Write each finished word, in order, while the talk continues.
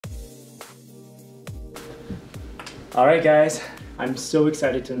Alright guys, I'm so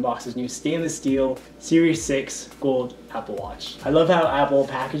excited to unbox this new stainless steel Series 6 gold Apple Watch. I love how Apple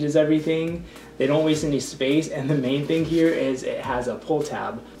packages everything. They don't waste any space, and the main thing here is it has a pull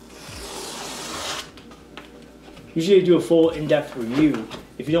tab. Usually I do a full in-depth review.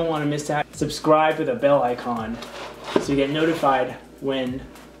 If you don't want to miss that, subscribe with a bell icon so you get notified when,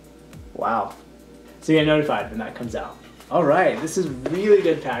 so you get notified when that comes out. Alright, this is really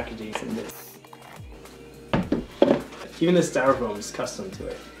good packaging in this. Even the styrofoam is custom to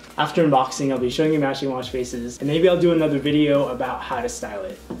it. After unboxing, I'll be showing you matching watch faces, and maybe I'll do another video about how to style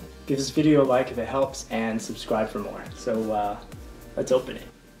it. Give this video a like if it helps, and subscribe for more. So let's open it.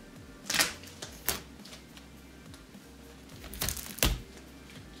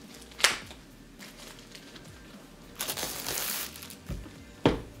 I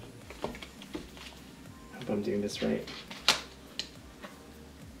hope I'm doing this right.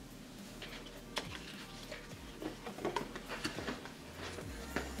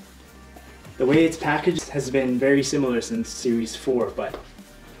 The way it's packaged has been very similar since Series 4, but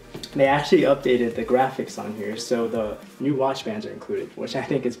they actually updated the graphics on here, so the new watch bands are included, which I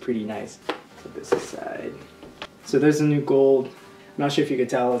think is pretty nice. Put this aside. So there's a new gold. I'm not sure if you could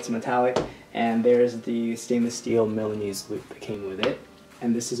tell, it's metallic, and there's the stainless steel Milanese loop that came with it,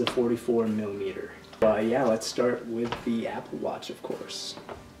 and this is a 44mm. Yeah, let's start with the Apple Watch, of course.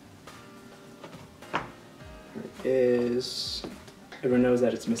 Here it is. Everyone knows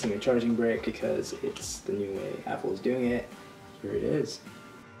that it's missing a charging brick because it's the new way Apple is doing it. Here it is.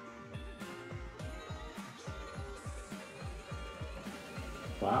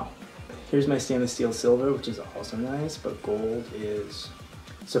 Wow. Here's my stainless steel silver, which is also nice, but gold is...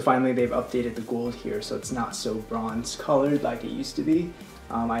 So finally they've updated the gold here, so it's not so bronze colored like it used to be.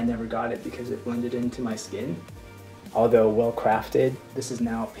 I never got it because it blended into my skin. Although well crafted, this is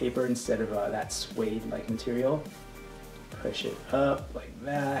now paper instead of that suede-like material. Push it up like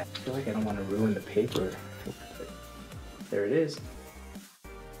that. I feel like I don't want to ruin the paper. There it is.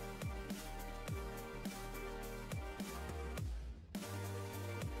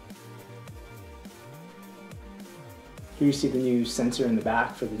 Here you see the new sensor in the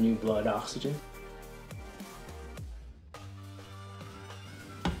back for the new blood oxygen.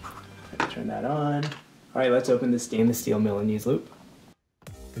 Turn that on. Alright, let's open the stainless steel Milanese loop.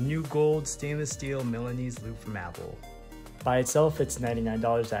 The new gold stainless steel Milanese loop from Apple. By itself, it's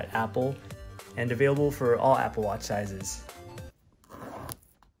 $99 at Apple and available for all Apple Watch sizes.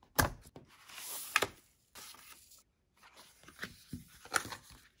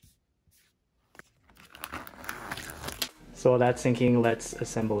 So while that's syncing, let's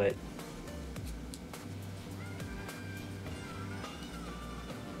assemble it.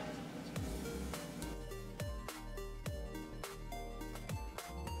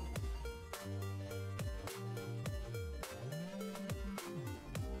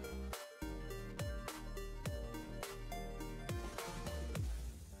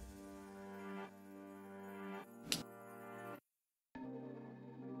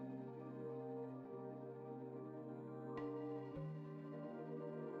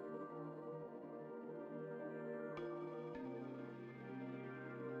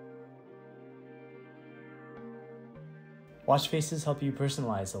 Watch faces help you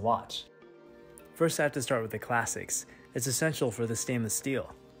personalize the watch. First, I have to start with the classics. It's essential for the stainless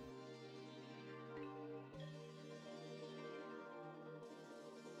steel.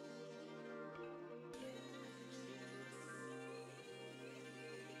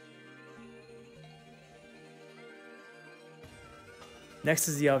 Next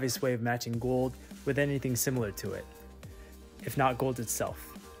is the obvious way of matching gold with anything similar to it, if not gold itself.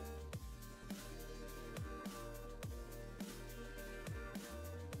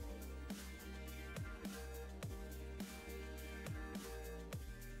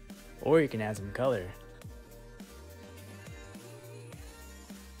 Or you can add some color.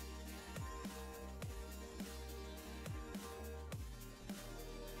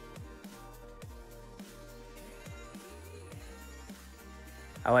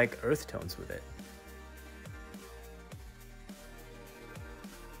 I like earth tones with it.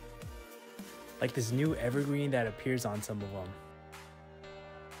 Like this new evergreen that appears on some of them.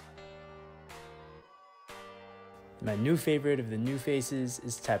 My new favorite of the new faces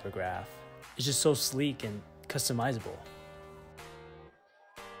is typograph. It's just so sleek and customizable.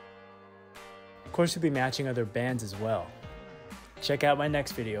 Of course, you'll be matching other bands as well. Check out my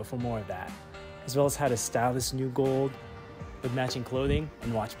next video for more of that, as well as how to style this new gold with matching clothing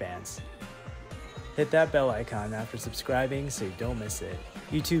and watch bands. Hit that bell icon after subscribing so you don't miss it.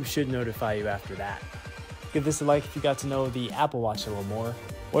 YouTube should notify you after that. Give this a like if you got to know the Apple Watch a little more,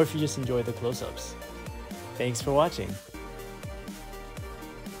 or if you just enjoy the close-ups. Thanks for watching.